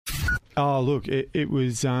Oh, look, it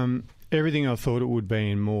was everything I thought it would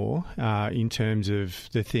be and more in terms of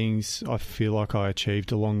the things I feel like I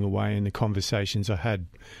achieved along the way and the conversations I had,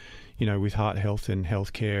 with heart health and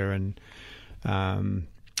healthcare.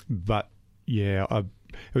 But, yeah,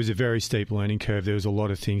 it was a very steep learning curve. There was a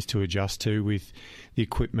lot of things to adjust to with the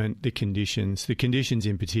equipment, the conditions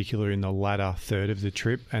in particular in the latter third of the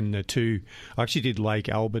trip. And I actually did Lake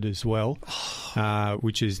Albert as well,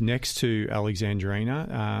 which is next to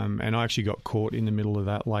Alexandrina. And I actually got caught in the middle of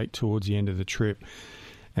that lake towards the end of the trip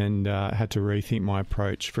and had to rethink my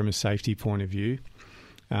approach from a safety point of view.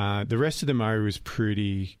 The rest of the Murray was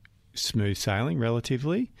pretty smooth sailing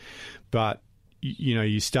relatively, but,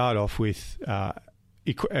 you start off with...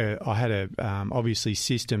 I had obviously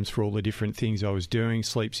systems for all the different things I was doing,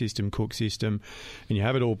 sleep system, cook system, and you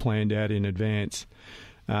have it all planned out in advance.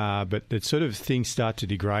 But that sort of things start to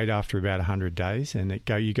degrade after about 100 days, and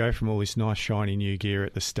you go from all this nice shiny new gear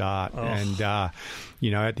at the start, and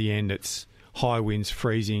at the end it's high winds,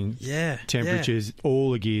 freezing temperatures,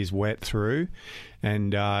 all the gear's wet through,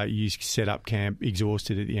 and you set up camp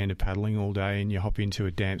exhausted at the end of paddling all day, and you hop into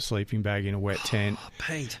a damp sleeping bag in a wet tent,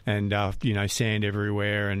 Pete. and sand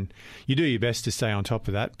everywhere, and you do your best to stay on top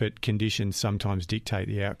of that, but conditions sometimes dictate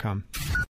the outcome.